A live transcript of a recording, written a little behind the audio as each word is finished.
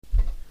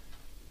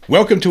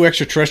Welcome to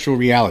Extraterrestrial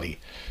Reality.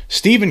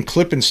 Stephen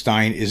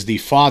Klippenstein is the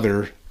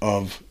father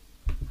of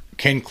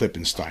Ken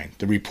Klippenstein,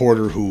 the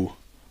reporter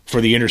for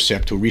The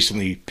Intercept, who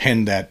recently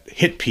penned that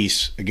hit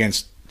piece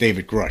against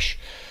David Grusch.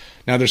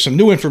 Now, there's some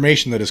new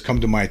information that has come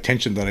to my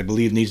attention that I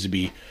believe needs to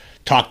be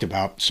talked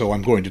about, so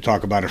I'm going to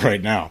talk about it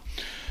right now.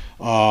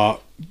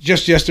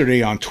 Just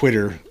yesterday on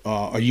Twitter,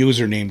 a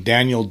user named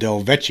Daniel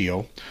Del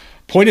Vecchio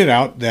pointed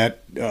out that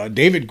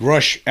David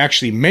Grusch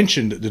actually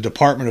mentioned the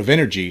Department of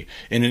Energy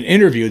in an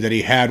interview that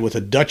he had with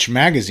a Dutch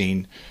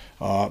magazine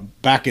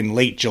back in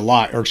late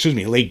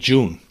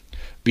June,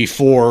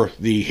 before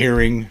the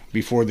hearing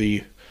before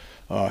the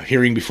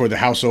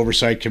House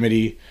Oversight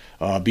Committee,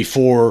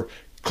 before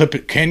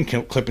Ken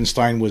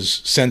Klippenstein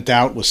was sent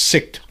out, was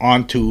sicked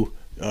onto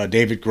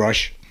David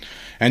Grusch.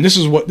 And this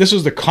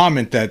is the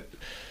comment that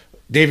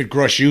David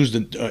Grusch used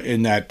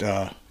in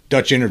that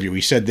Dutch interview.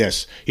 He said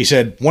this. He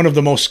said, "One of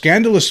the most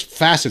scandalous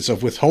facets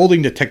of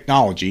withholding the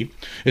technology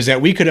is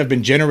that we could have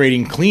been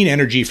generating clean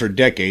energy for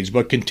decades,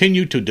 but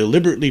continue to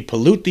deliberately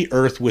pollute the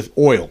earth with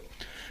oil.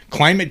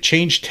 Climate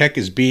change tech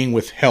is being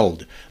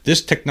withheld.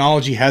 This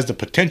technology has the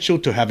potential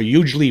to have a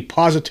hugely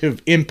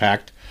positive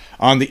impact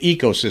on the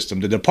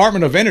ecosystem. The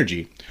Department of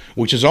Energy,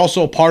 which is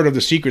also part of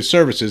the Secret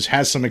Services,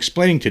 has some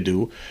explaining to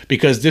do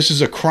because this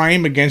is a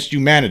crime against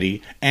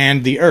humanity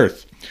and the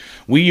earth.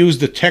 We use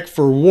the tech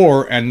for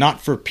war and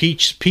not for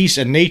peace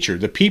and nature.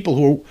 The people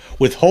who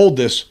withhold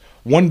this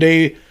one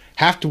day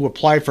have to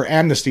apply for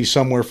amnesty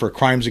somewhere for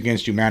crimes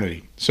against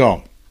humanity."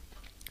 So,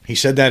 he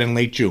said that in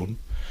late June.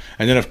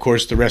 And then, of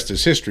course, the rest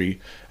is history.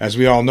 As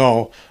we all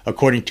know,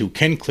 according to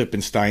Ken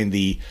Klippenstein,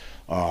 the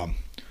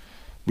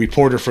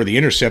reporter for The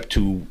Intercept,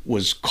 who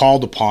was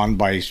called upon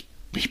by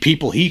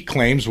people he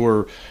claims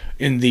were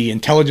in the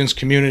intelligence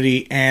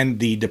community and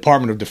the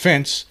Department of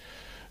Defense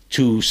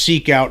to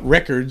seek out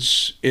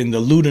records in the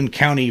Loudoun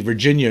County,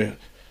 Virginia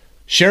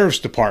Sheriff's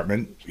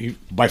Department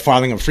by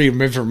filing a Freedom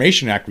of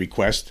Information Act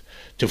request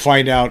to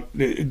find out.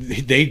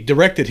 They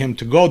directed him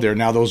to go there.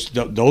 Now,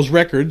 those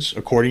records,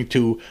 according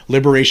to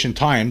Liberation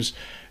Times,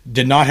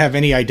 did not have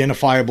any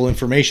identifiable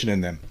information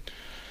in them.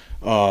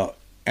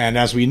 And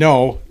as we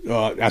know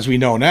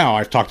now,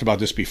 I've talked about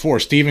this before,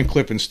 Stephen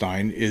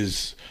Klippenstein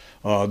is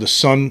the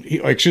son,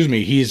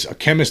 he's a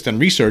chemist and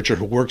researcher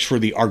who works for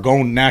the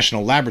Argonne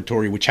National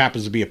Laboratory, which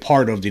happens to be a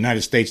part of the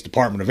United States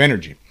Department of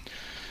Energy.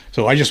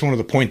 So I just wanted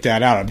to point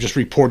that out. I'm just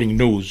reporting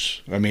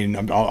news. I mean,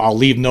 I'll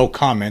leave no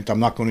comment. I'm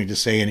not going to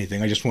say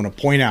anything. I just want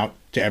to point out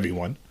to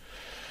everyone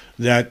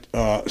that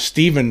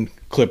Stephen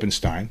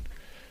Klippenstein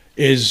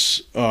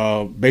is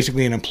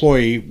basically an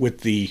employee with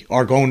the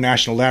Argonne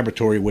National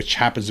Laboratory, which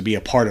happens to be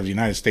a part of the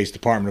United States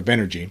Department of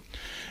Energy.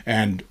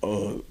 And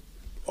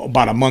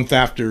about a month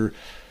after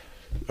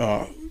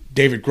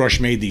David Grusch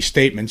made these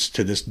statements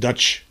to this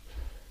Dutch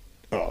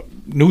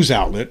news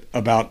outlet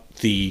about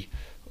the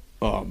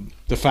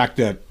fact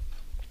that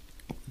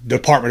the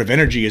Department of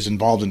Energy is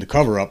involved in the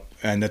cover-up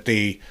and that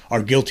they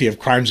are guilty of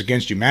crimes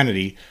against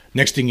humanity,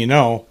 next thing you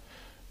know,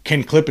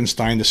 Ken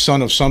Klippenstein, the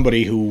son of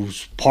somebody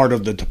who's part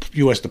of the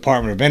U.S.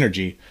 Department of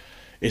Energy,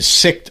 is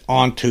sicked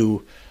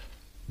onto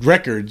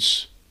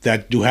records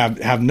that do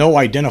have no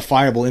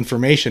identifiable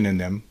information in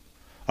them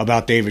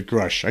about David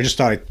Grusch. I just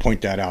thought I'd point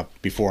that out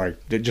before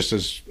just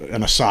as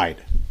an aside.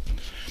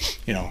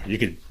 You know, you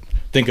could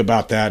think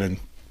about that and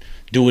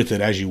do with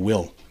it as you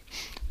will.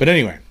 But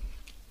anyway,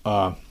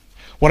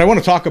 what I want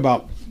to talk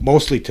about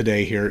mostly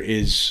today here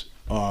is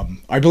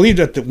I believe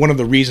that one of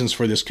the reasons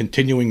for this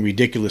continuing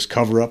ridiculous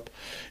cover-up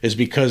is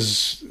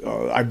because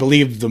I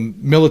believe the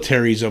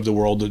militaries of the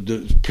world,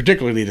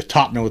 particularly the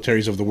top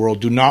militaries of the world,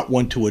 do not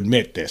want to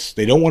admit this.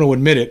 They don't want to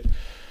admit it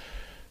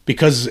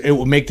because it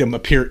will make them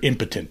appear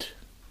impotent.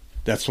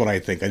 That's what I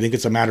think. I think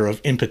it's a matter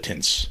of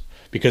impotence.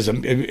 Because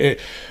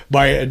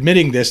by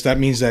admitting this, that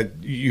means that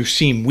you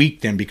seem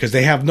weak then, because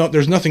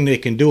there's nothing they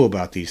can do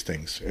about these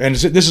things. And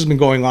this has been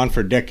going on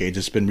for decades.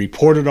 It's been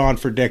reported on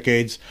for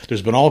decades.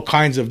 There's been all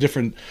kinds of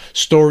different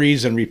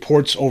stories and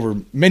reports over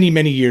many,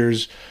 many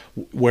years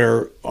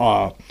where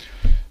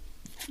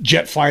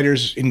jet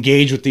fighters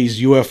engage with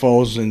these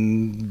UFOs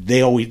and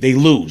they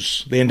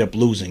lose. They end up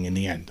losing in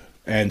the end.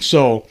 And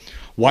so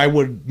why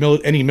would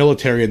any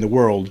military in the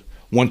world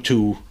want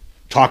to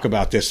talk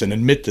about this and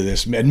admit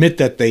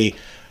that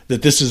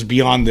this is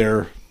beyond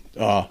their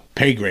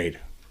pay grade?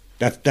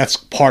 That's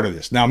part of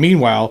this. Now,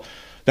 meanwhile,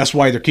 that's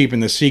why they're keeping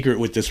this secret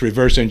with this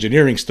reverse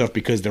engineering stuff,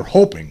 because they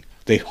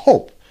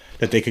hope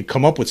that they could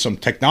come up with some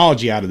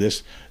technology out of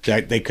this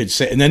that they could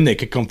say, and then they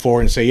could come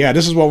forward and say, yeah,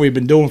 this is what we've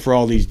been doing for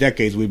all these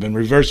decades. We've been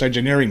reverse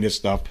engineering this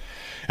stuff,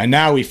 and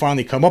now we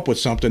finally come up with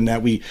something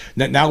that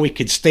now we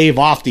could stave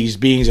off these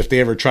beings if they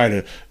ever try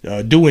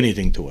to do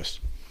anything to us.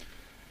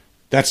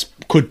 That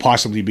could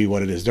possibly be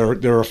what it is.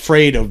 They're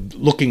afraid of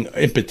looking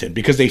impotent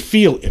because they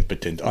feel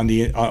impotent on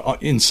the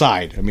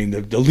inside. I mean,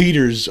 the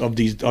leaders of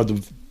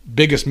the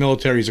biggest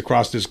militaries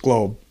across this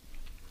globe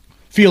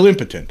feel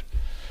impotent,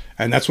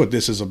 and that's what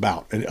this is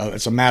about.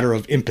 It's a matter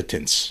of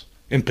impotence.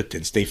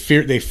 They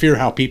fear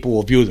how people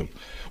will view them,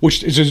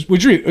 which is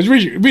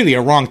really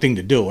a wrong thing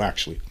to do,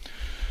 actually.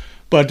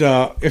 But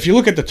if you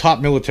look at the top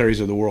militaries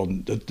of the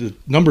world, the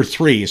number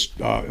 3 is,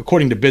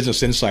 according to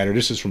Business Insider,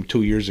 this is from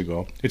 2 years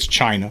ago, it's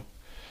China.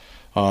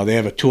 They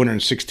have a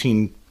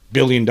 $216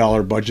 billion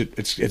budget.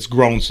 It's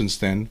grown since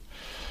then.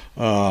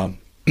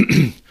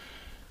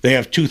 They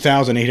have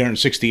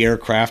 2,860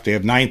 aircraft. They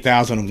have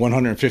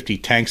 9,150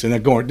 tanks, and they're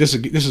going. This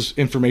is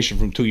information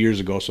from 2 years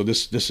ago, so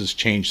this has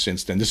changed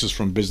since then. This is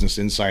from Business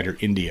Insider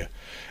India,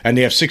 and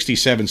they have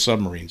 67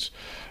 submarines.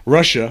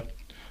 Russia,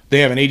 they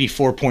have an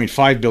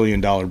 $84.5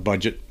 billion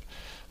budget.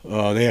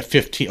 They have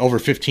over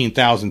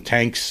 15,000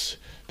 tanks.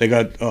 They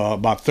got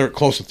about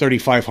close to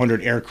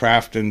 3,500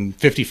 aircraft and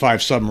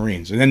 55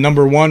 submarines. And then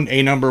number one,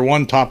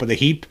 top of the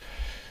heap,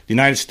 the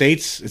United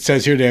States. It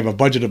says here they have a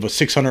budget of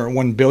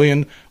 $601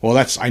 billion.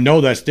 Well, I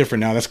know that's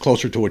different now. That's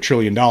closer to $1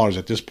 trillion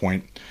at this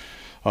point.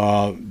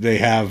 They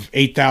have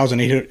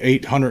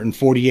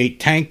 8,848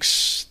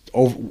 tanks,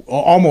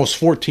 almost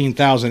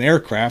 14,000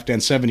 aircraft,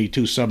 and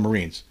 72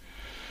 submarines.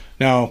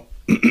 Now,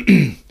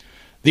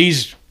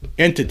 these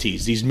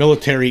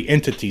military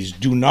entities,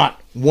 do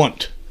not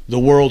want the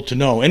world to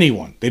know,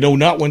 anyone. They do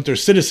not want their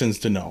citizens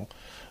to know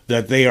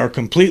that they are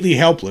completely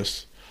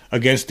helpless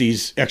against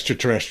these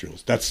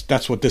extraterrestrials.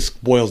 That's what this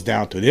boils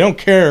down to. They don't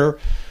care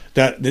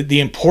that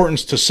the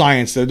importance to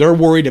science. They're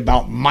worried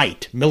about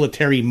might,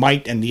 military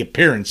might, and the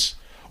appearance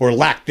or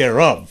lack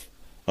thereof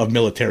of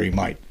military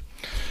might.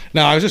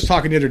 Now, I was just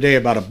talking the other day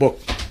about a book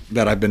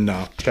that I've been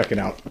checking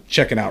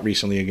out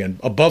recently again,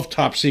 Above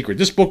Top Secret.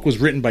 This book was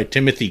written by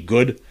Timothy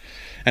Good,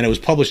 and it was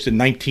published in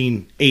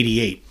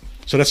 1988.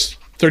 So that's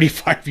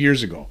 35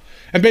 years ago.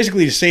 And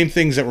basically the same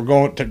things that we're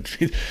going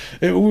to,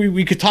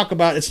 we could talk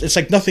about. It's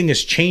like nothing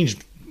has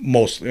changed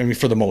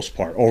for the most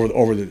part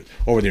over the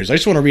years. I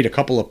just want to read a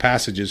couple of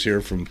passages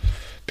here from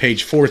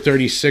page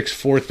 436,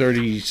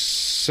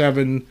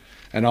 437,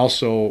 and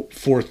also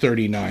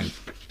 439.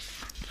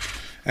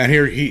 And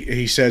here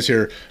he says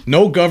here,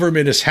 no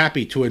government is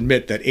happy to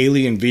admit that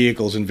alien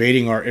vehicles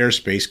invading our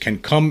airspace can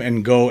come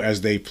and go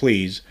as they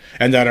please,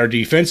 and that our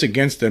defense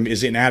against them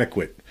is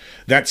inadequate.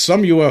 That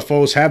some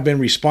UFOs have been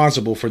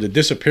responsible for the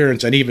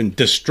disappearance and even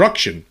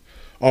destruction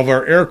of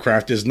our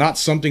aircraft is not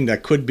something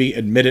that could be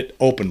admitted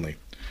openly.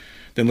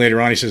 Then later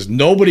on he says,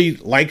 nobody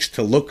likes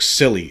to look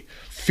silly.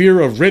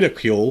 Fear of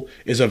ridicule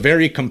is a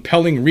very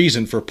compelling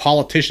reason for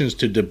politicians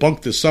to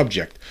debunk the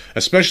subject,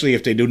 especially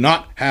if they do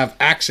not have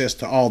access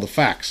to all the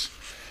facts.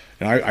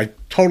 And I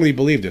totally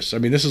believe this. I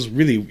mean, this is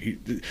really,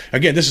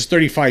 again, this is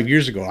 35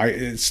 years ago.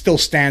 It still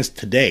stands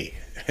today.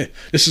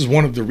 This is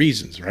one of the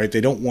reasons, right?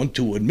 They don't want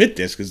to admit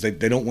this because they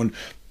don't want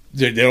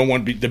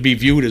to be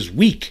viewed as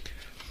weak.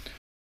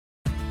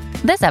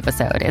 This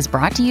episode is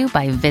brought to you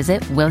by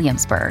Visit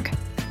Williamsburg.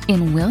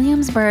 In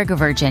Williamsburg,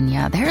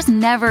 Virginia, there's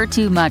never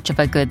too much of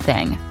a good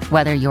thing.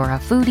 Whether you're a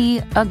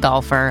foodie, a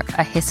golfer,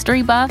 a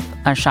history buff,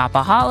 a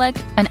shopaholic,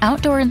 an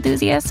outdoor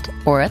enthusiast,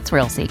 or a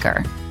thrill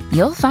seeker,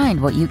 you'll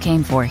find what you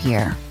came for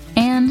here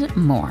and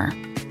more.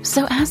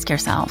 So ask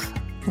yourself,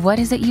 what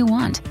is it you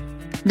want?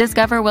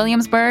 Discover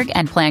Williamsburg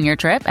and plan your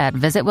trip at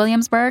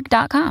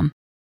visitwilliamsburg.com.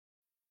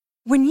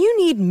 When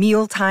you need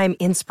mealtime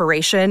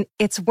inspiration,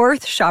 it's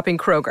worth shopping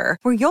Kroger,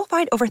 where you'll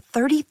find over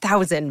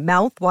 30,000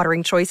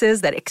 mouth-watering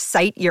choices that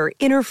excite your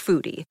inner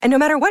foodie. And no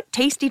matter what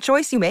tasty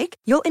choice you make,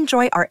 you'll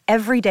enjoy our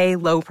everyday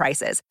low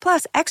prices,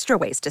 plus extra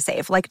ways to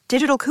save, like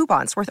digital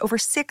coupons worth over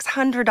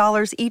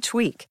 $600 each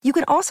week. You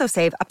can also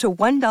save up to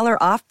 $1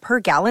 off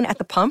per gallon at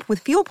the pump with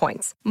fuel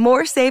points.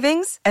 More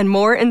savings and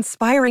more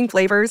inspiring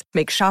flavors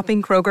make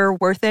shopping Kroger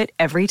worth it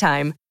every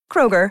time.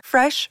 Kroger,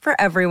 fresh for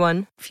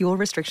everyone. Fuel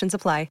restrictions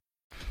apply.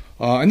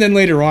 And then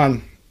later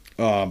on,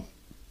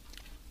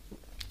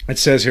 it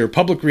says here,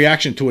 public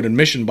reaction to an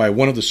admission by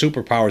one of the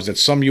superpowers that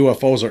some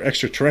UFOs are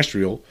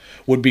extraterrestrial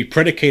would be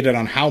predicated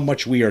on how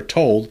much we are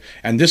told,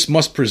 and this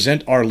must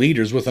present our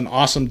leaders with an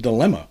awesome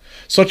dilemma.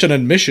 Such an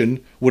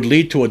admission would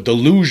lead to a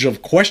deluge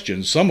of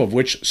questions, some of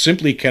which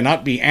simply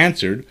cannot be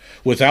answered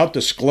without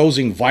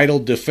disclosing vital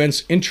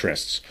defense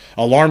interests.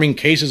 Alarming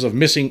cases of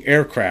missing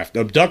aircraft,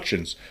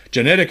 abductions,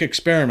 genetic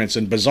experiments,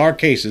 and bizarre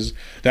cases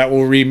that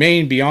will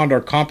remain beyond our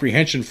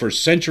comprehension for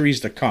centuries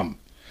to come.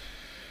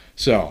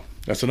 So,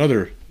 that's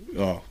another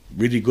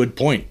really good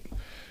point.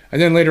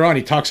 And then later on,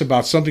 he talks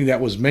about something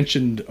that was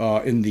mentioned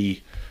in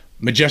the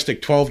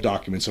Majestic 12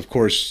 documents. Of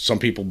course, some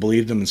people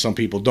believe them and some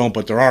people don't,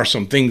 but there are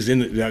some things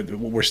in that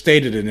were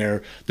stated in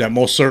there that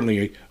most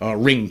certainly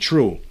ring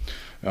true.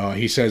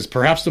 He says,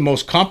 perhaps the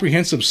most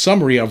comprehensive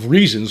summary of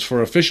reasons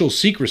for official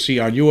secrecy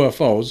on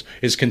UFOs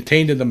is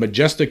contained in the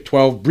Majestic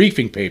 12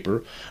 briefing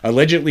paper,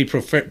 allegedly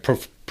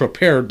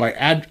prepared by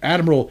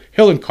Admiral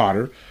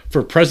Hillenkotter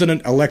for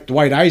President-elect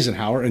Dwight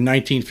Eisenhower in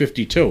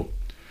 1952.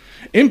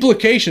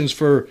 Implications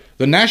for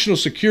the national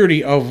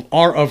security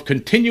are of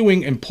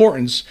continuing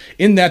importance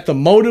in that the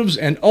motives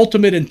and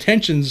ultimate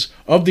intentions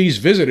of these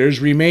visitors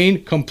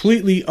remain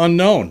completely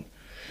unknown.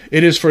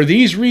 It is for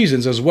these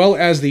reasons, as well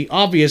as the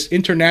obvious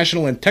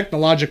international and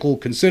technological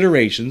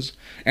considerations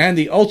and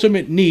the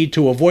ultimate need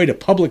to avoid a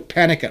public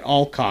panic at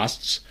all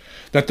costs,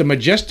 that the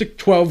Majestic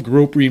 12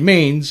 group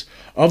remains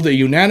of the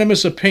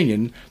unanimous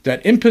opinion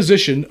that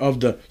imposition of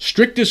the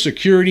strictest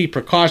security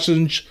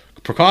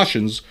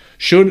precautions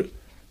should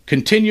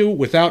continue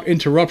without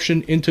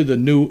interruption into the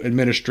new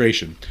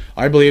administration.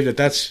 I believe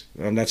that's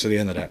the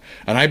end of that.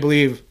 And I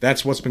believe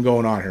that's what's been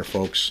going on here,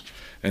 folks.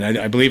 And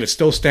I believe it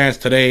still stands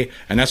today,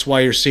 and that's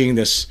why you're seeing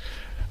this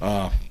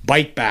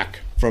bite back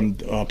from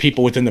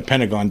people within the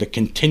Pentagon to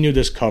continue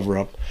this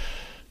cover-up,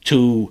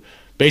 to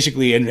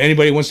basically, and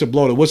anybody wants to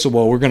blow the whistle,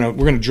 well, we're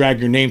gonna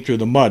drag your name through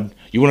the mud.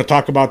 You want to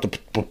talk about the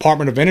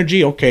Department of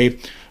Energy? Okay,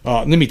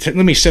 let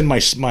me send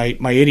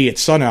my idiot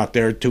son out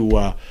there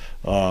to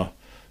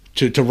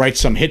write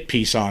some hit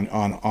piece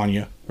on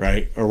you,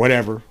 right, or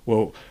whatever.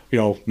 Well,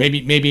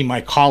 maybe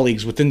my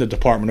colleagues within the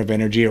Department of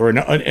Energy or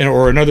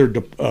another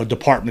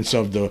departments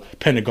of the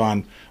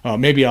Pentagon,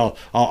 maybe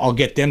I'll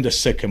get them to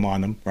sick him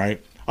on them,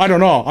 right? I don't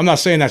know. I'm not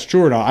saying that's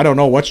true or not. I don't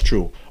know what's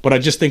true, but I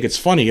just think it's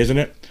funny, isn't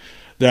it,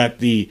 that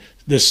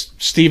this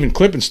Stephen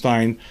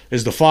Klippenstein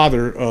is the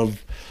father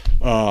of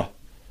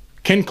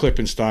Ken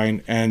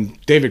Klippenstein,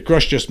 and David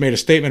Grusch just made a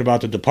statement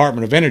about the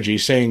Department of Energy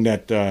saying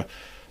that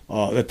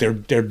that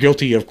they're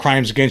guilty of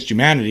crimes against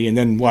humanity, and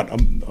then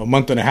a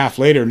month and a half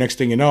later, next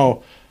thing you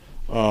know,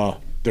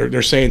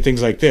 they're saying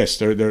things like this.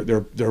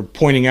 They're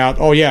pointing out,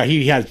 oh yeah,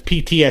 he has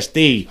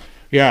PTSD.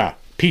 Yeah,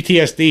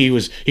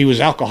 PTSD. He was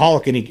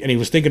alcoholic and he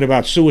was thinking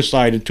about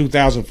suicide in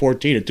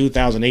 2014 and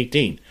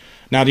 2018.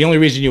 Now the only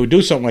reason you would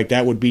do something like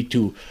that would be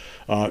to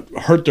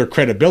hurt their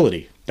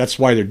credibility. That's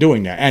why they're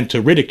doing that, and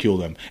to ridicule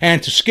them,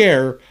 and to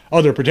scare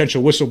other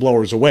potential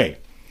whistleblowers away.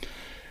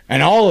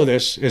 And all of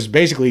this is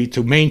basically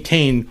to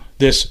maintain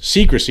this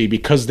secrecy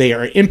because they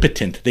are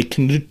impotent. They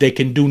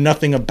can do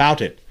nothing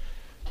about it.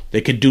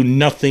 They can do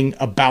nothing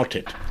about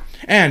it.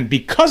 And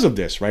because of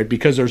this, right,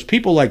 because there's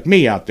people like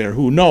me out there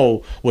who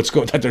know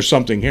that there's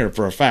something here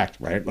for a fact,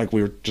 right, like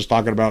we were just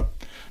talking about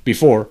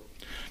before.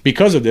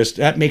 Because of this,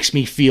 that makes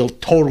me feel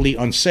totally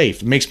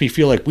unsafe. It makes me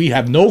feel like we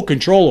have no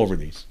control over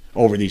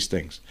these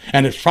things.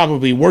 And it's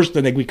probably worse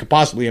than we could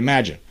possibly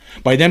imagine.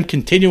 By them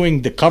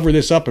continuing to cover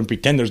this up and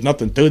pretend there's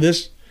nothing to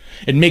this,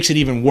 it makes it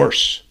even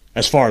worse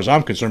as far as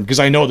I'm concerned, because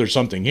I know there's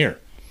something here.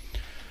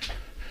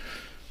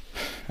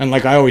 And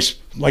like I always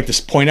like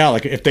to point out,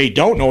 like if they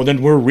don't know,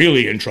 then we're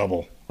really in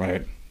trouble,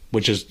 right?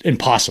 Which is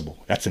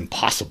impossible. That's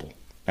impossible.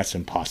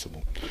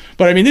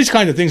 But I mean, these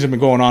kinds of things have been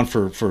going on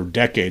for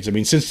decades. I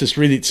mean, since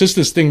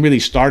this thing really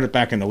started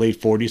back in the late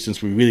 40s,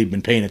 since we've really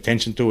been paying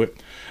attention to it.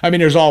 I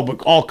mean, there's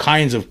all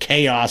kinds of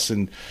chaos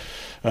and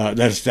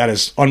that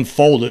has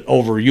unfolded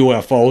over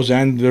UFOs,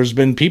 and there's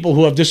been people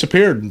who have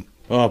disappeared.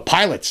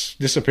 Pilots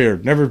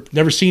disappeared, never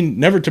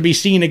to be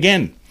seen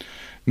again.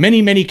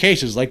 Many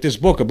cases, like this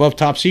book, Above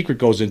Top Secret,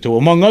 goes into,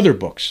 among other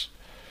books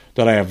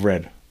that I have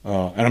read.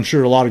 And I'm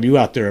sure a lot of you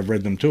out there have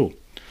read them too.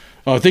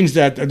 Things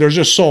that there's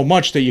just so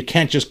much that you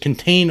can't just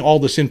contain all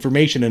this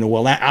information in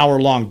an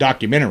hour-long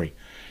documentary.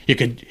 You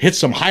could hit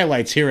some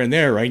highlights here and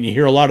there, right? And you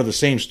hear a lot of the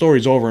same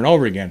stories over and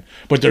over again.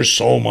 But there's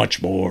so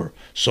much more.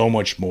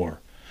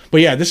 But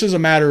yeah, this is a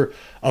matter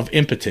of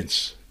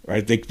impotence.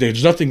 Right?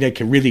 There's nothing they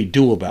can really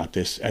do about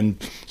this. And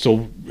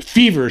so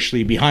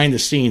feverishly behind the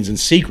scenes in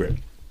secret,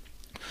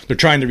 they're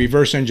trying to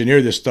reverse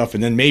engineer this stuff,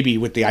 and then maybe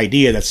with the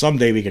idea that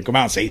someday we can come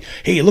out and say,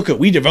 hey, look,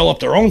 we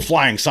developed our own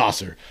flying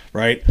saucer,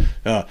 right?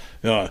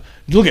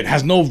 Look, it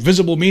has no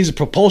visible means of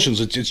propulsion.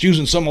 It's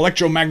using some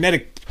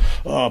electromagnetic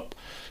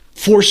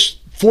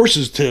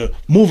forces to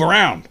move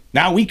around.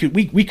 Now we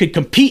could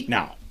compete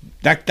now.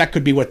 That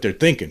could be what they're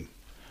thinking.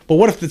 But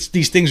what if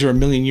these things are a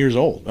million years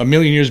old, a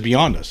million years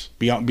beyond us,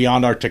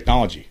 beyond our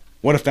technology?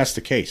 What if that's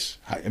the case?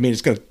 I mean,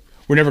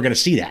 we're never going to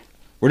see that.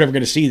 We're never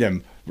going to see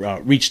them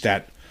reach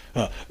that.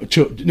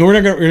 We're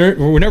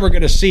never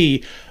going to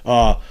see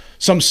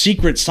some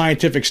secret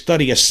scientific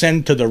study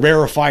ascend to the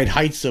rarefied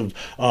heights of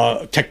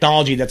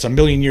technology that's a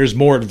million years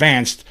more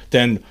advanced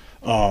than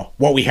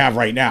what we have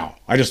right now.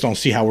 I just don't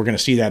see how we're going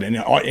to see that in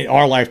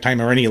our lifetime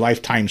or any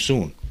lifetime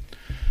soon.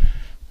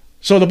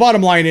 So the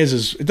bottom line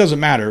is it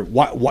doesn't matter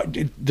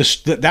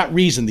that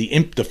reason,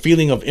 the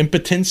feeling of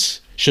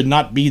impotence should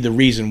not be the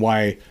reason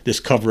why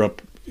this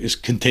cover-up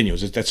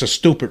continues. That's a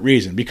stupid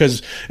reason,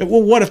 because,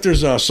 well, what if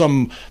there's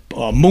some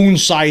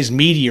moon-sized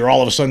meteor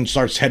all of a sudden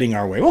starts heading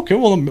our way? Okay,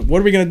 well, what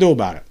are we going to do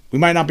about it? We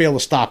might not be able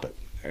to stop it,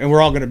 and we're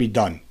all going to be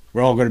done.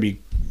 We're all going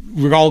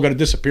to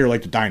disappear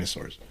like the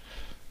dinosaurs.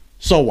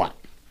 So what?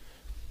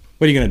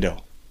 What are you going to do?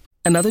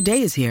 Another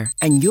day is here,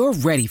 and you're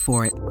ready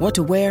for it. What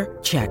to wear?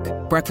 Check.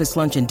 Breakfast,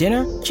 lunch, and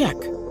dinner? Check.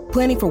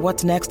 Planning for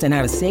what's next and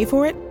how to save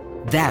for it?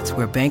 That's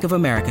where Bank of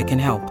America can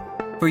help.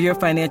 For your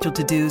financial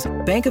to-dos,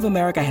 Bank of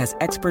America has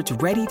experts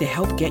ready to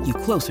help get you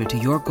closer to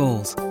your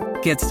goals.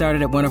 Get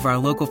started at one of our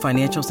local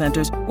financial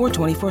centers or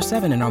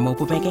 24/7 in our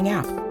mobile banking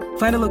app.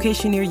 Find a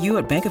location near you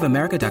at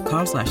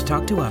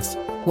bankofamerica.com/talktous.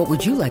 What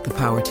would you like the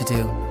power to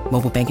do?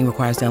 Mobile banking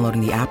requires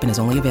downloading the app and is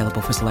only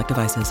available for select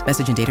devices.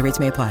 Message and data rates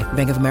may apply.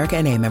 Bank of America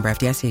N.A., member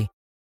FDIC.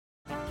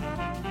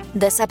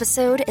 This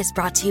episode is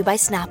brought to you by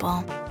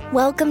Snapple.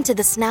 Welcome to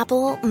the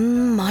Snapple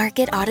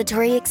Market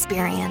Auditory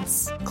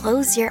Experience.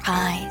 Close your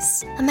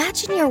eyes.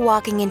 Imagine you're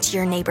walking into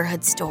your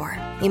neighborhood store.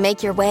 You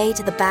make your way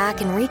to the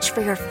back and reach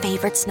for your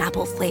favorite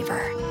Snapple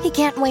flavor. You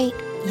can't wait.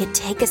 You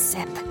take a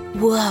sip.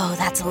 Whoa,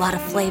 that's a lot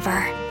of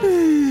flavor.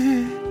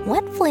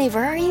 What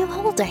flavor are you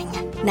holding?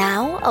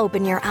 Now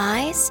open your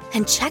eyes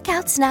and check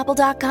out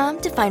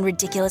Snapple.com to find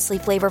ridiculously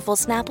flavorful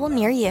Snapple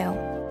near you.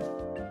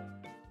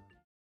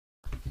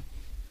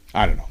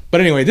 I don't know.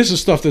 But anyway, this is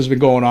stuff that's been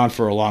going on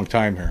for a long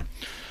time here.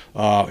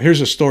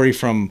 Here's a story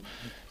from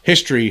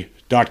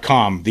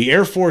history.com. The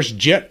Air Force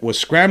jet was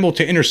scrambled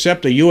to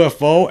intercept a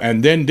UFO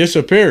and then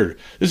disappeared.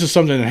 This is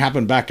something that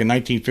happened back in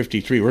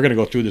 1953. We're going to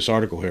go through this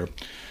article here.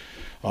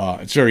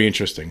 It's very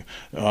interesting.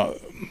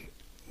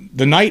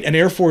 The night an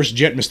Air Force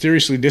jet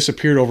mysteriously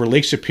disappeared over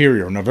Lake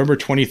Superior, November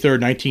 23,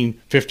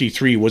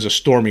 1953, was a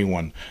stormy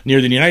one.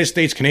 Near the United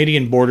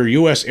States-Canadian border,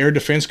 U.S. Air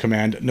Defense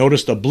Command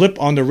noticed a blip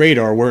on the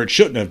radar where it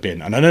shouldn't have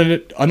been, an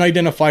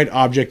unidentified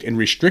object in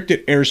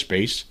restricted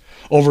airspace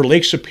over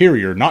Lake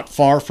Superior, not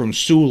far from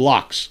Sioux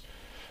Locks,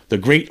 the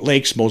Great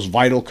Lakes' most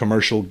vital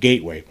commercial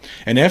gateway.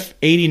 An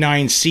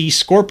F-89C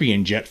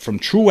Scorpion jet from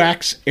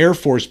Truax Air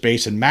Force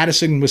Base in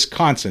Madison,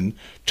 Wisconsin,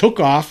 took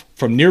off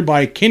from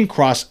nearby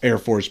Kincross Air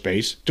Force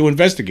Base to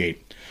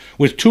investigate,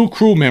 with 2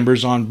 crew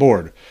members on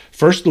board.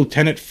 First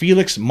Lieutenant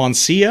Felix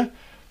Moncia,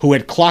 who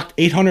had clocked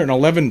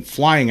 811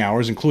 flying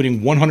hours,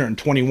 including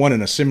 121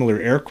 in a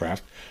similar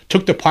aircraft,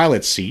 took the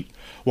pilot's seat,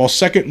 while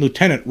Second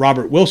Lieutenant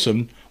Robert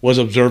Wilson was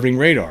observing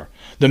radar.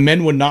 The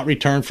men would not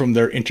return from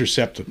their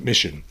intercept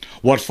mission.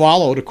 What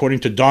followed,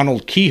 according to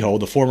Donald Kehoe,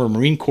 the former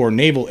Marine Corps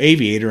naval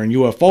aviator and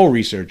UFO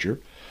researcher,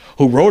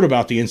 who wrote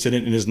about the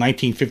incident in his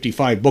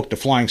 1955 book, The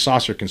Flying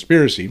Saucer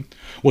Conspiracy,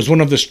 was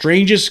one of the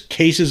strangest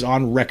cases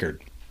on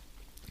record.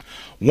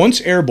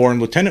 Once airborne,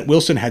 Lieutenant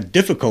Wilson had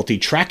difficulty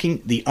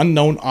tracking the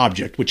unknown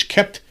object, which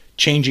kept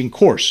changing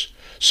course.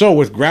 So,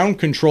 with ground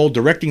control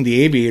directing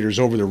the aviators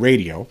over the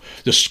radio,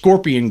 the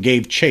Scorpion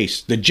gave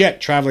chase. The jet,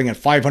 traveling at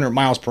 500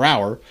 miles per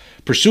hour,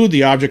 pursued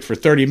the object for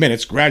 30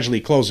 minutes, gradually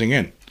closing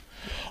in.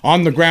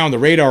 On the ground, the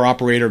radar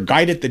operator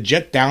guided the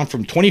jet down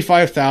from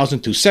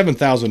 25,000 to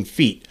 7,000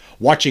 feet,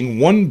 watching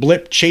one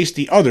blip chase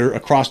the other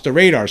across the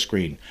radar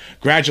screen.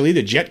 Gradually,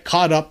 the jet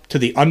caught up to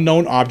the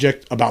unknown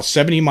object about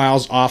 70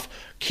 miles off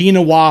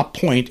Keenewa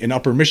Point in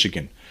Upper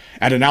Michigan,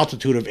 at an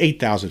altitude of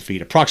 8,000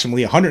 feet,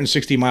 approximately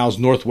 160 miles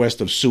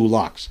northwest of Sioux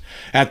Locks.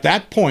 At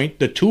that point,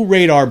 the 2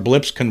 radar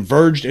blips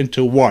converged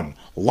into one,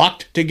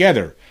 locked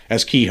together,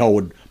 as Kehoe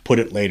would put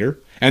it later.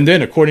 And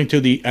then, according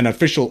to an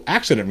official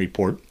accident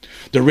report,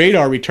 the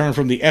radar return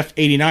from the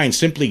F-89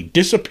 simply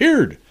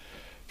disappeared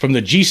from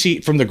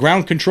the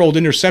ground-controlled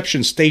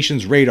interception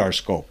station's radar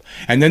scope.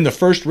 And then the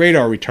first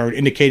radar return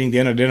indicating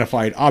the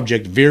unidentified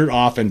object veered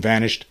off and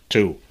vanished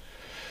too.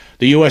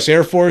 The U.S.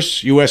 Air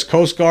Force, U.S.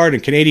 Coast Guard,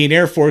 and Canadian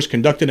Air Force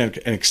conducted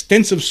an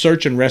extensive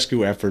search and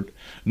rescue effort.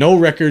 No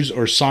records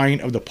or sign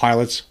of the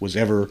pilots was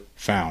ever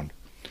found.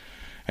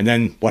 And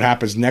then what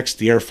happens next?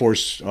 The Air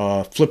Force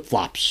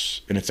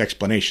flip-flops in its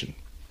explanation,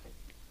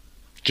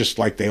 just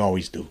like they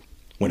always do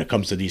when it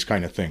comes to these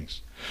kind of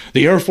things.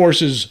 The Air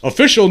Force's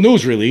official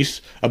news release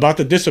about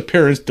the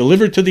disappearance,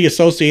 delivered to the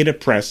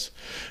Associated Press,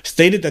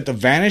 stated that the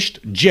vanished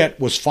jet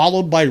was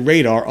followed by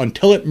radar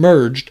until it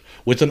merged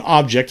with an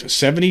object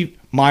 70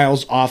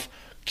 miles off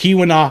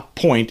Keenewa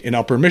Point in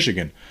Upper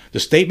Michigan. The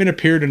statement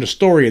appeared in a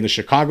story in the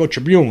Chicago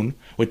Tribune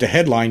with the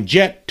headline,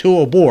 "Jet 2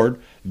 Aboard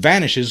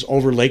Vanishes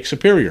Over Lake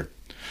Superior."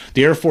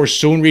 The Air Force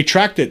soon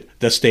retracted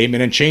the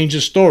statement and changed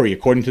the story.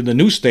 According to the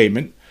new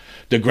statement,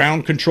 the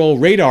ground control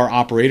radar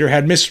operator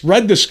had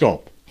misread the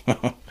scope.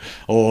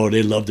 Oh,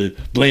 they love to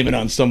blame it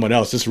on someone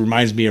else. This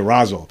reminds me of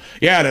Roswell.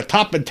 Yeah, the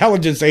top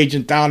intelligence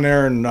agent down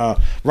there in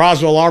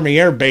Roswell Army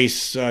Air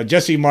Base,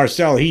 Jesse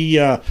Marcel, he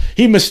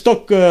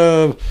mistook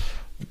a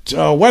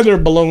weather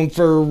balloon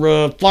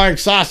for flying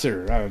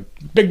saucer.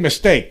 Big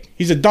mistake.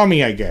 He's a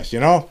dummy, I guess, you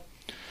know?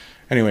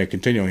 Anyway,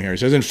 continuing here. It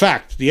says, in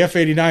fact, the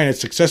F-89 had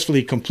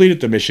successfully completed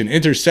the mission,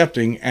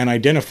 intercepting and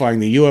identifying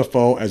the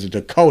UFO as a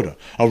Dakota,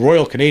 a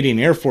Royal Canadian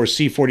Air Force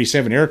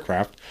C-47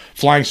 aircraft,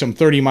 flying some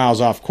 30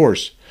 miles off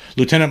course.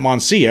 Lieutenant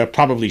Moncia,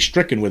 probably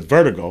stricken with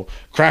vertigo,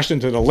 crashed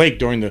into the lake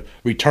during the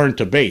return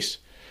to base.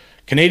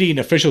 Canadian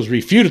officials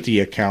refuted the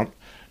account.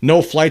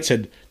 No flights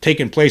had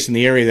taken place in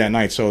the area that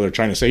night, so they're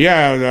trying to say,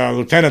 yeah,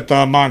 Lieutenant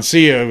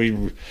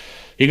Moncia,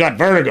 he got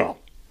vertigo,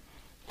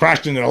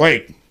 crashed into the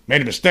lake,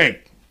 made a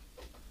mistake,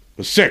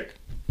 was sick.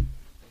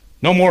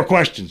 No more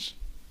questions.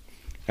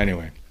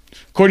 Anyway,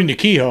 according to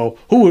Kehoe,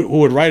 who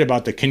would write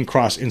about the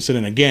Kincross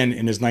incident again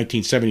in his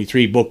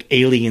 1973 book,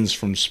 Aliens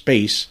from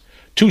Space,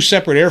 2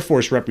 separate Air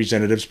Force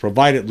representatives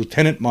provided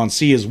Lieutenant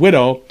Moncia's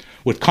widow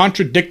with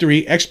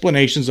contradictory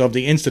explanations of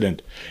the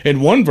incident. In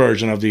one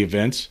version of the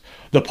events,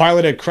 the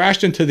pilot had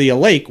crashed into the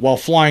lake while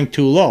flying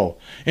too low.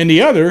 In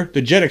the other,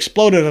 the jet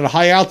exploded at a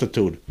high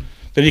altitude.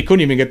 Then he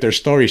couldn't even get their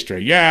story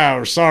straight. Yeah,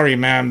 we're sorry,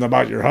 ma'am,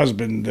 about your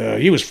husband.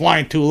 He was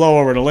flying too low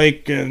over the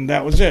lake, and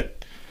that was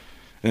it.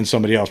 And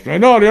somebody else, no, you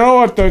know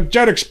what? The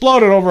jet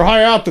exploded over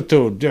high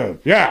altitude.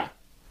 Yeah.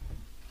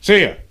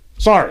 See ya.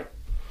 Sorry.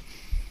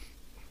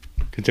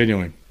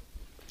 Continuing.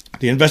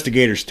 The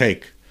investigators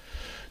take.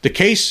 The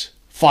case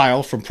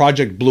file from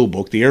Project Blue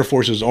Book, the Air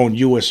Force's own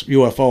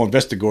UFO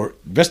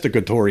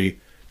investigatory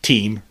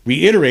team,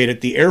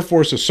 reiterated the Air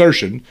Force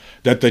assertion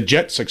that the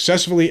jet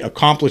successfully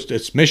accomplished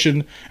its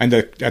mission and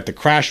that the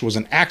crash was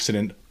an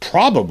accident,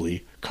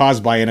 probably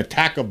caused by an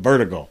attack of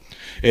vertigo.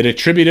 It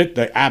attributed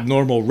the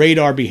abnormal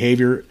radar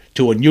behavior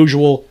to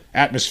unusual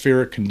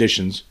atmospheric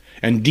conditions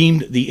and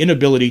deemed the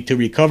inability to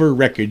recover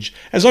wreckage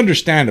as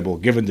understandable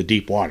given the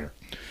deep water.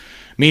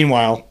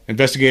 Meanwhile,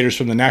 investigators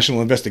from the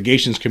National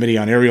Investigations Committee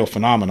on Aerial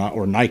Phenomena,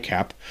 or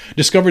NICAP,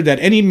 discovered that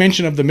any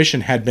mention of the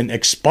mission had been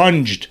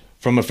expunged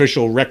from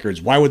official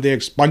records. Why would they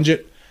expunge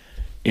it?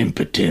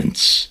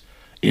 Impotence.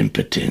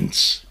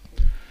 Impotence.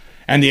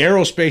 And the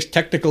Aerospace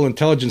Technical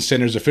Intelligence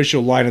Center's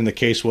official line in the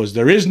case was,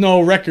 there is no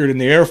record in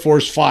the Air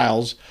Force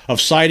files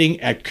of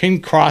sighting at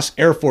King Cross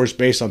Air Force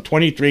Base on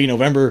 23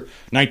 November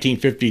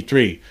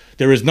 1953.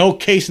 There is no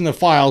case in the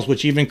files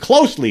which even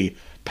closely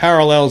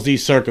parallels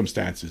these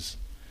circumstances.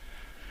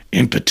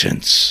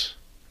 Impotence.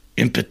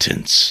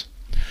 Impotence.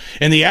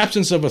 In the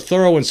absence of a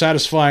thorough and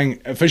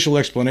satisfying official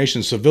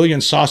explanation, civilian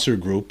saucer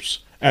groups,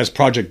 as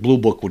Project Blue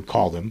Book would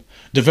call them,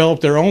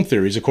 developed their own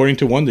theories. According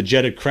to one, the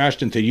jet had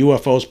crashed into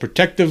UFO's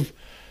protective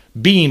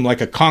beam like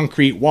a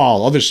concrete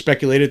wall. Others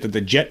speculated that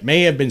the jet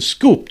may have been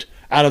scooped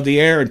out of the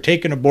air and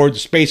taken aboard the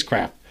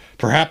spacecraft.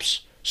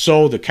 Perhaps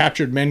so the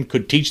captured men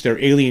could teach their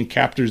alien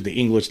captors the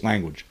English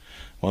language.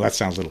 Well, that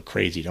sounds a little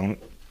crazy, don't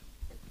it?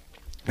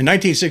 In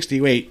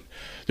 1968,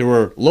 there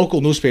were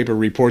local newspaper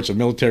reports of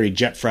military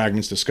jet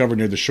fragments discovered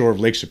near the shore of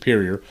Lake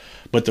Superior,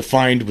 but the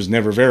find was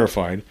never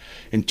verified.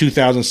 In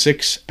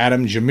 2006,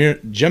 Adam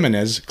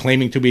Jimenez,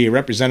 claiming to be a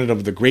representative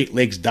of the Great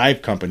Lakes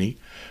Dive Company,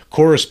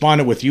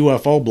 corresponded with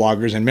UFO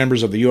bloggers and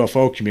members of the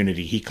UFO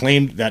community. He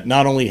claimed that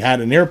not only had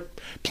an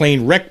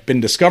airplane wreck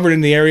been discovered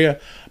in the area,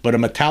 but a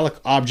metallic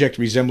object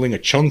resembling a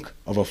chunk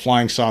of a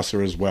flying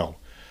saucer as well.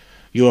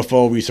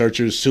 UFO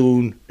researchers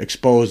soon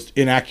exposed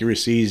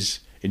inaccuracies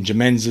in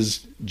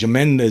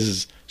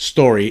Jimenez's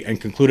story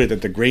and concluded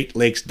that the Great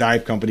Lakes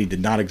Dive Company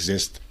did not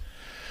exist.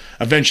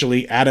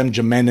 Eventually, Adam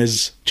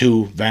Jimenez,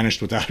 too,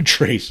 vanished without a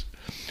trace.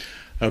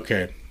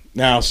 Okay.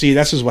 Now, see,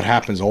 this is what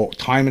happens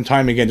time and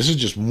time again. This is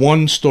just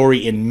one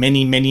story in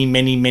many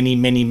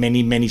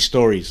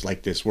stories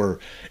like this, where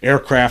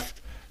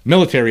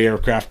military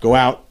aircraft go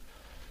out,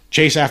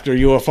 chase after a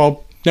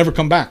UFO, never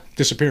come back,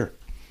 disappear.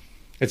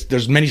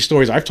 There's many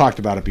stories. I've talked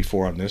about it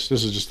before on this.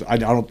 This is just I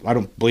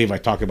don't believe I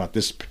talked about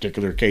this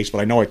particular case, but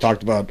I know I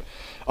talked about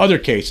other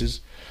cases.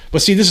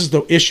 But see, this is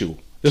the issue.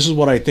 This is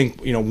what I think,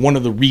 one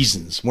of the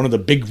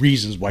big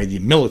reasons why the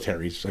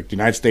militaries, like the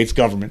United States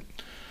government,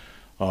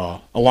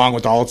 along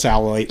with all its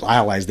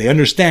allies, they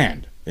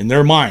understand in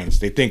their minds.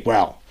 They think,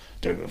 well,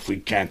 if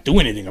we can't do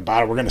anything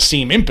about it, we're going to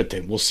seem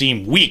impotent. We'll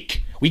seem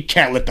weak. We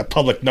can't let the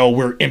public know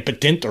we're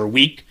impotent or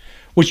weak,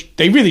 which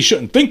they really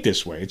shouldn't think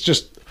this way. It's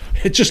just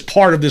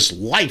part of this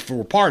life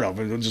we're part of,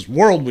 and this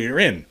world we're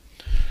in.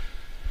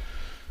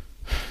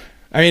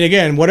 I mean,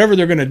 again, whatever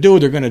they're going to do,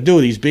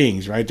 these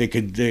beings, right?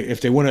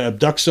 If they want to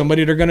abduct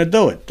somebody, they're going to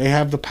do it. They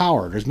have the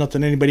power. There's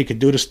nothing anybody could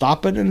do to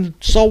stop it, and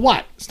so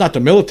what? It's not the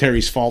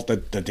military's fault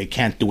that they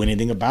can't do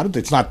anything about it.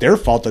 It's not their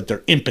fault that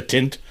they're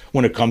impotent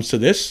when it comes to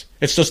this.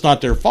 It's just not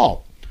their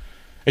fault.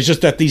 It's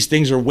just that these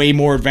things are way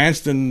more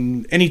advanced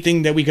than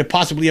anything that we could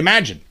possibly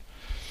imagine.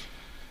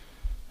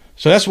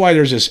 So that's why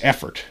there's this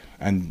effort.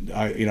 And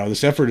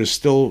this effort is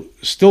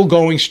still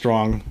going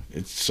strong.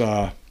 It's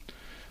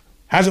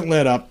hasn't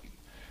let up,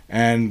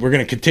 and we're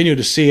going to continue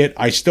to see it.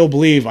 I still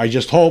believe. I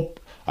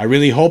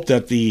really hope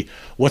that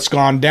what's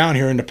gone down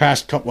here in the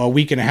past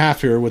week and a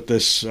half here with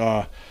this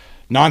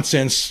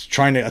nonsense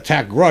trying to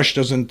attack Grusch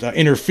doesn't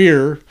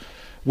interfere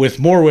with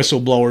more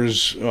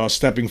whistleblowers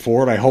stepping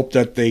forward. I hope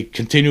that they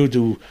continue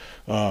to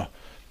want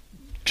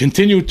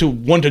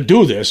to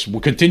do this. We'll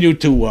continue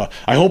to.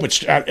 I hope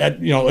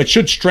it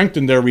should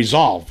strengthen their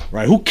resolve.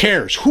 Right? Who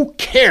cares? Who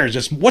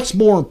cares? What's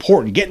more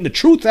important, getting the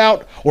truth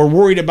out, or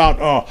worried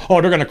about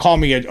they're going to call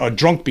me a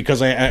drunk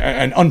because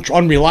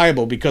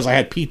unreliable because I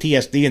had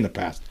PTSD in the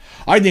past.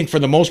 I think for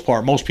the most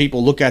part, most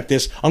people look at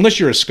this, unless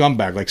you're a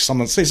scumbag, like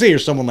say you're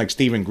someone like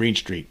Stephen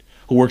Greenstreet,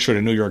 who works for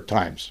the New York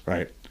Times,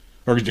 right?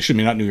 Or excuse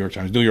me, not New York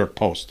Times, New York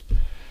Post.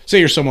 Say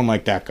you're someone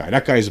like that guy.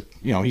 That guy's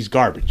he's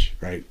garbage,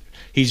 right?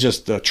 He's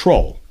just a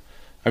troll.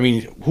 I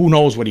mean, who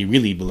knows what he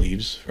really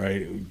believes,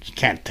 right? You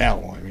can't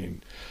tell. I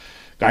mean,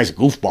 guy's a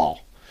goofball.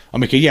 I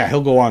mean, yeah,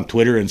 he'll go on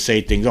Twitter and say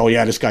things. Oh,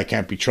 yeah, this guy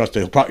can't be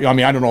trusted. I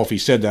don't know if he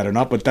said that or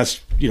not, but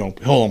that's,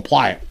 he'll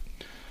imply it,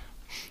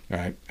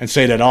 right? And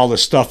say that all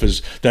this stuff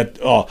is that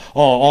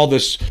all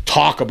this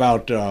talk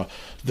about that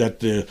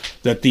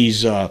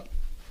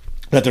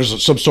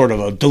there's some sort of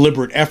a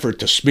deliberate effort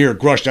to smear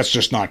Grusch. That's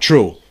just not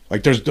true.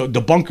 Like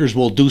the bunkers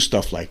will do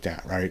stuff like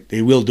that, right?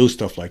 They will do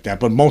stuff like that.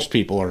 But most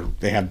people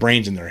they have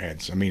brains in their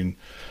heads. I mean,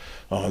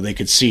 they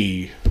could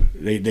see,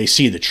 they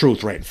see the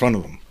truth right in front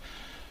of them.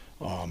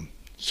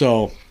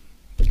 So,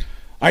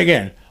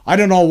 again, I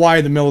don't know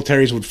why the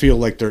militaries would feel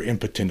like they're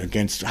impotent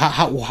against.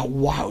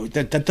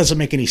 That doesn't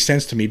make any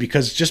sense to me,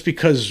 because just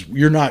because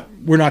we're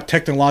not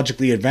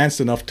technologically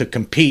advanced enough to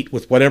compete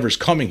with whatever's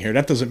coming here,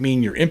 that doesn't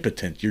mean you're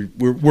impotent.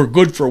 We're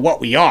good for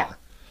what we are.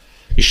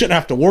 You shouldn't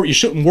have to worry. You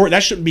shouldn't worry.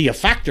 That shouldn't be a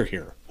factor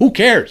here. Who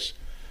cares?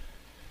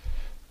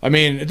 I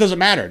mean, it doesn't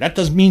matter. That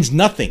means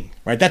nothing,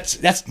 right?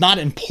 That's not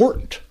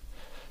important.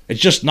 It's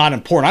just not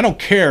important. I don't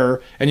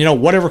care. And, you know,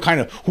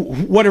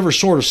 whatever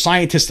sort of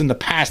scientist in the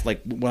past,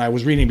 like when I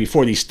was reading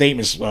before these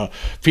statements,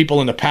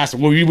 people in the past,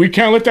 well, we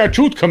can't let that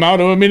truth come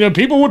out. I mean,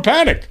 people would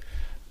panic.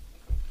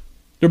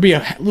 There'll be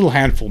a little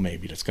handful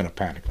maybe that's going to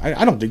panic.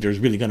 I don't think there's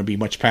really going to be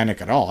much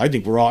panic at all. I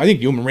think the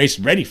human race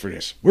is ready for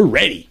this. We're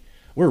ready.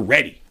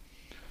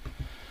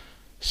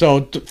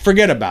 So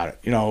forget about it.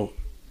 You know,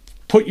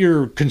 put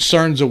your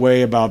concerns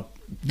away about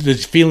the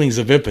feelings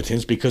of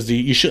impotence, because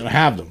you shouldn't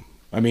have them.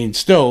 I mean,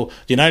 still,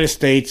 the United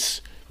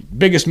States,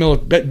 biggest,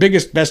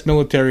 best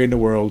military in the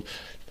world.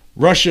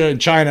 Russia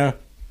and China,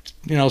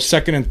 you know,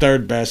 second and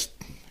third best.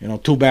 You know,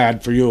 too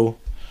bad for you.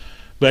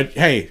 But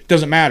hey, it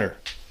doesn't matter.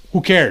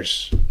 Who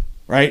cares,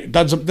 right?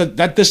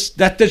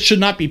 That should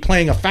not be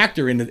playing a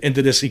factor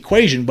into this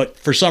equation. But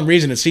for some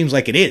reason, it seems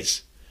like it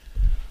is.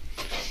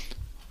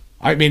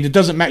 I mean, it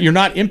doesn't matter. You're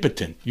not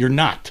impotent. You're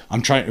not.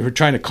 We're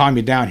trying to calm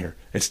you down here.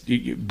 It's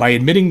by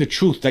admitting the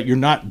truth that you're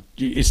not.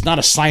 It's not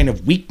a sign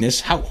of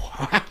weakness. How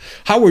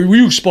are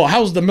you supposed?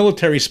 How's the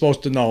military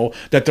supposed to know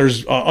that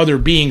there's other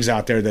beings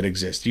out there that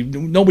exist?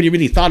 Nobody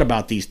really thought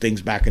about these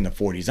things back in the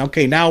 40s.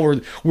 Okay, now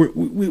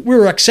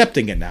we're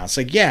accepting it now. It's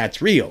like, yeah, it's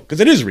real,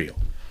 because it is real.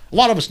 A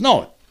lot of us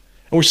know it,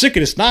 and we're sick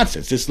of this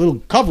nonsense. This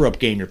little cover-up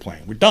game you're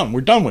playing. We're done.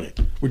 We're done with it.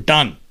 We're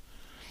done.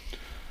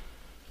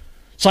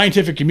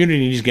 Scientific community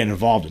needs to get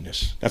involved in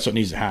this. That's what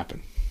needs to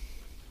happen.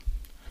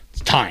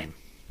 It's time.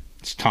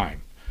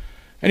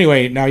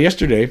 Anyway, now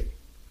yesterday,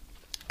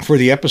 for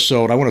the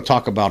episode, I want to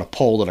talk about a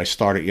poll that I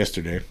started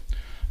yesterday.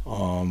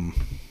 I'm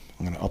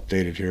going to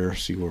update it here,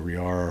 see where we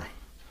are.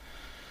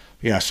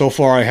 Yeah, so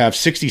far I have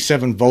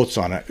 67 votes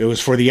on it. It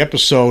was for the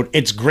episode,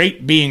 It's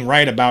Great Being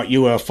Right About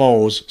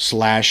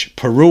UFOs /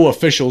 Peru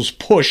Officials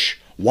Push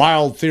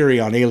Wild Theory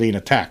on Alien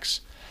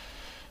Attacks.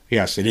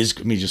 Yes, it is.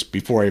 Let me just,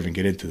 before I even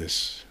get into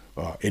this,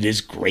 it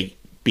is great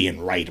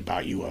being right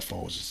about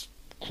UFOs. It's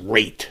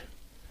great.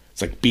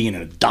 It's like being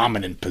in a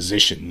dominant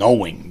position,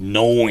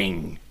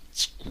 knowing.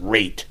 It's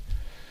great.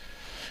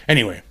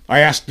 Anyway, I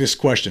asked this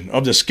question.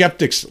 Of the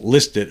skeptics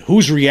listed,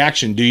 whose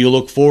reaction do you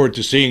look forward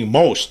to seeing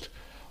most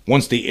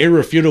once the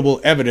irrefutable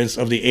evidence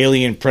of the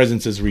alien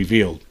presence is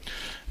revealed?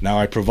 Now,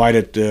 I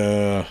provided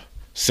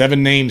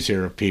 7 names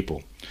here of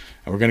people,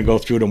 and we're going to go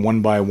through them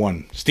one by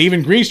one.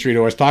 Stephen Greenstreet,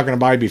 who I was talking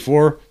about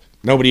before,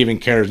 nobody even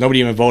cares. Nobody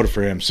even voted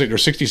for him.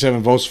 There's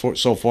 67 votes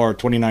so far,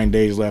 29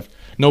 days left.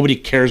 Nobody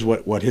cares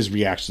what his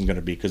reaction is going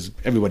to be, because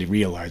everybody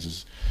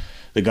realizes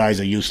the guy's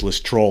a useless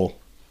troll.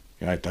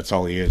 Right? That's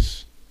all he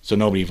is. So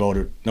nobody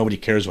voted. Nobody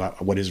cares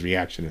what his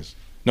reaction is.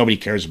 Nobody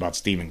cares about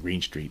Stephen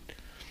Greenstreet.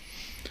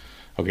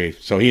 Okay,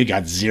 so he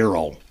got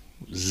 0.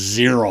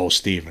 0,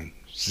 Stephen.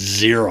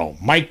 0.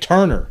 Mike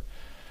Turner.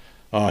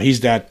 He's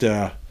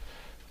the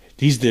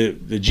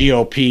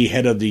GOP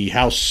head of the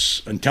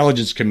House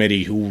Intelligence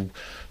Committee, who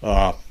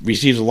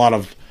receives a lot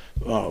of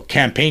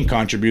campaign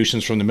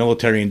contributions from the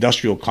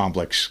military-industrial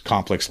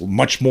complex,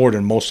 much more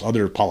than most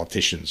other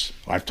politicians.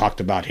 I've talked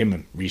about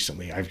him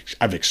recently.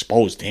 I've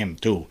exposed him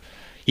too.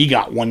 He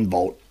got 1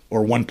 vote,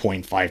 or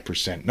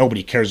 1.5%.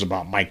 Nobody cares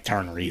about Mike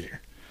Turner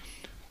either,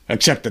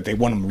 except that they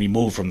want him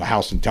removed from the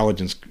House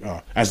Intelligence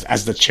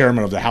as the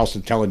chairman of the House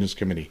Intelligence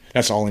Committee.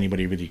 That's all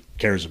anybody really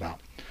cares about.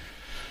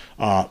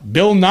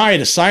 Bill Nye,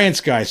 the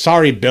science guy.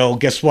 Sorry, Bill.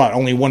 Guess what?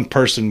 Only one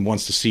person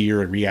wants to see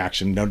your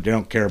reaction. They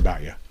don't care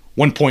about you.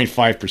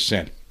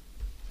 1.5%.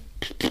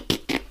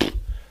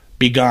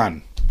 Be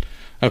gone.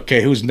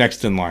 Okay, who's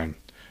next in line?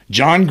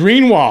 John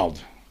Greenwald.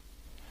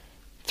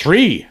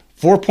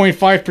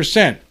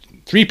 4.5%.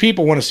 3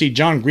 people want to see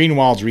John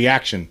Greenwald's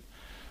reaction,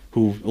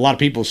 who a lot of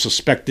people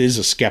suspect is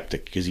a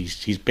skeptic, because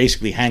he's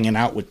basically hanging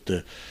out with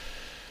the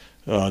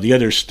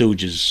other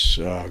stooges,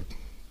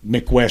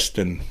 Mick West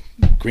and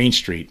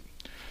Greenstreet.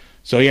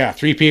 So yeah,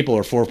 3 people,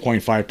 or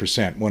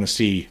 4.5%, want to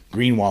see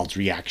Greenwald's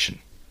reaction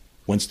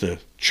once the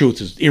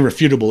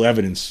irrefutable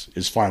evidence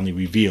is finally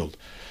revealed.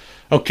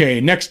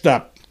 Okay, next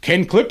up,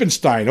 Ken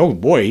Klippenstein. Oh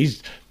boy,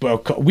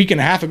 a week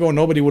and a half ago,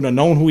 nobody would have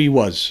known who he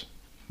was.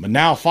 But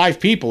now 5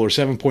 people, or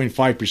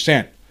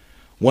 7.5%,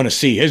 want to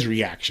see his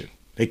reaction.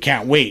 They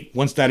can't wait.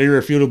 Once that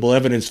irrefutable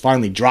evidence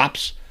finally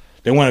drops,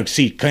 they want to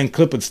see Ken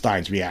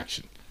Klippenstein's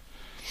reaction.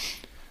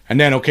 And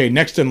then, okay,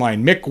 next in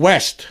line, Mick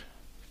West.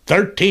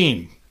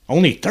 13.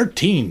 Only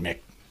 13, Mick.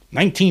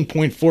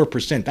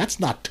 19.4%. That's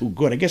not too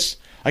good. I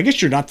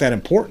guess you're not that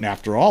important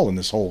after all in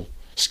this whole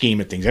scheme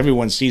of things.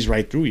 Everyone sees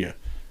right through you,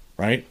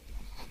 right?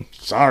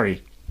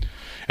 Sorry.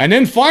 And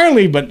then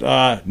finally, but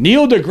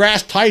Neil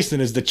deGrasse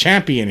Tyson is the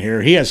champion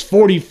here. He has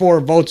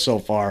 44 votes so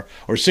far,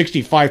 or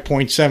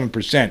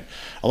 65.7%.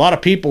 A lot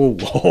of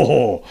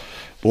people,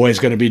 Boy, it's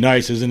going to be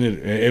nice, isn't it?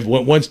 If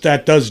once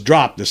that does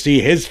drop, to see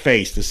his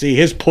face, to see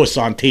his puss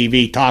on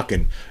TV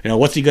talking,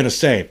 what's he going to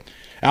say?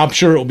 I'm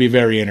sure it will be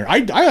very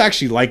interesting. I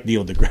actually like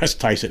Neil deGrasse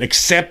Tyson,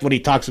 except when he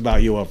talks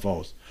about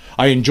UFOs.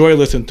 I enjoy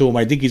listening to him.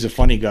 I think he's a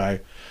funny guy.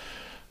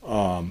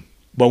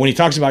 But when he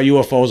talks about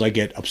UFOs, I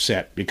get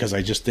upset because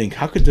I just think,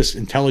 how could this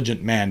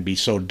intelligent man be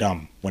so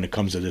dumb when it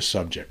comes to this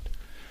subject?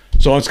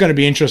 So it's going to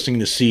be interesting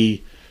to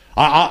see.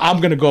 I'm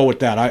going to go with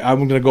that. I'm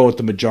going to go with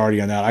the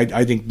majority on that.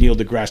 I think Neil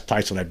deGrasse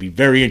Tyson, I'd be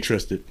very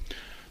interested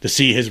to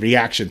see his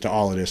reaction to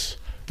all of this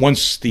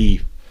once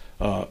the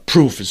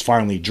proof is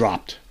finally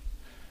dropped.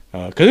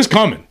 Because it's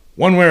coming.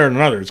 One way or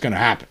another, it's going to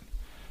happen.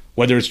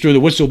 Whether it's through the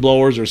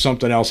whistleblowers or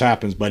something else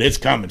happens, but it's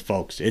coming,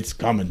 folks. It's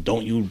coming.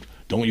 Don't you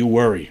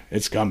worry.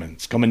 It's coming.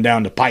 It's coming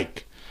down the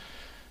pike.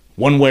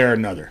 One way or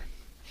another.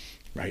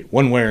 Right?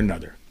 One way or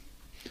another.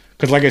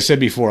 Because like I said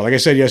before, like I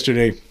said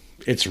yesterday,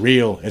 it's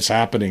real. It's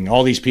happening.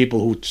 All these people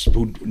who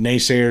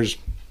naysayers,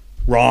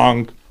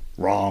 wrong.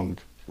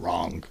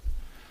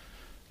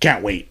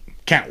 Can't wait.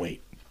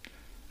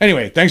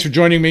 Anyway, thanks for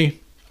joining me.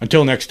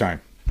 Until next time.